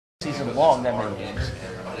Season long that many games.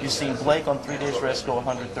 You've seen Blake on 3 days rest go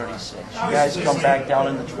 136. You guys come back down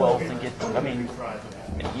in the 12th and get,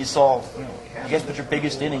 you saw, you guys put your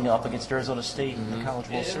biggest inning up against Arizona State in the College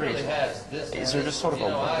World Series. Is there just sort of a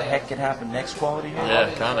what the heck could happen next quality here?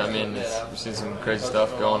 Yeah, kind of. We've seen some crazy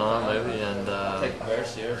stuff going on lately, and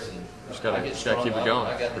just gotta keep it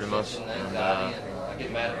going, pretty much. And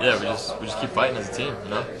yeah, we just keep fighting as a team,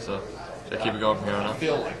 So gotta keep it going from here on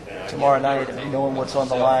out. Tomorrow night, knowing what's on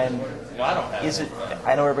the line, is it?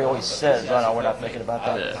 I know everybody always says, "Oh no, we're not thinking about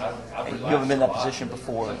that." Yeah. You haven't been in that position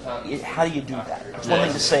before. How do you do that? It's one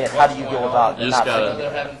thing to say it. How do you go about it? You just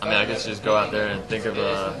gotta. I guess just go out there and think of it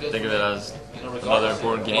as another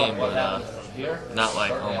important game, but not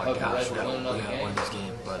like, oh my gosh, we gotta win this game.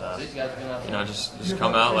 But just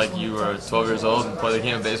come out like you were 12 years old and play the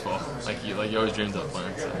game of baseball, like you always dreamed of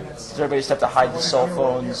playing. So. Does everybody just have to hide the cell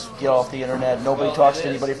phones, get off the internet? Nobody talks to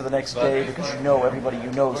anybody for the next day because everybody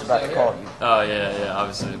you know is about to call you. Oh yeah,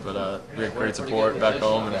 obviously. But we have great support back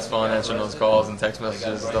home, and it's fun answering those calls and text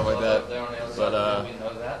messages and stuff like that. But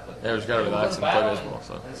yeah, we just gotta relax and play baseball.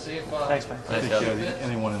 So. Thanks, man. I think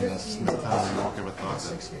anyone in this town in New York ever thought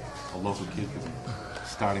that a local kid could be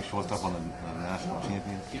starting shortstop on a national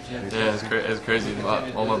champion? Yeah, it's crazy.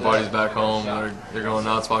 All my buddies back home, they're going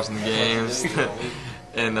nuts watching the games,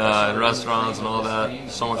 in restaurants and all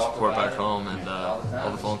that. So much support back home, and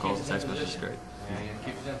all the phone calls and text messages is great.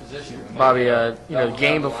 Bobby,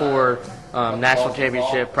 game before national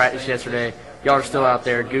championship practice yesterday. Y'all are still out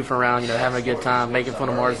there goofing around, having a good time, making fun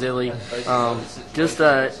of Marzilli.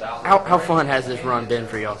 How fun has this run been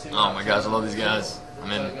for y'all? Oh my gosh, I love these guys.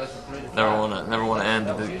 Never want to end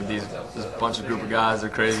with this bunch of group of guys. They're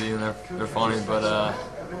crazy and they're funny, but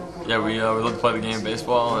yeah, we love to play the game of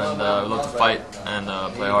baseball, and we love to fight and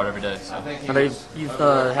play hard every day. So. I know you've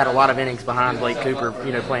had a lot of innings behind Blake Cooper,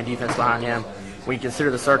 playing defense behind him. When you consider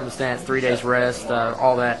the circumstance, 3 days rest,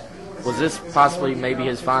 all that, was this possibly maybe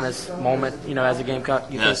his finest moment, as a Gamecock?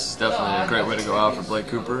 Yes, definitely a great way to go out for Blake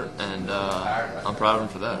Cooper, and I'm proud of him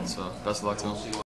for that. So best of luck to him.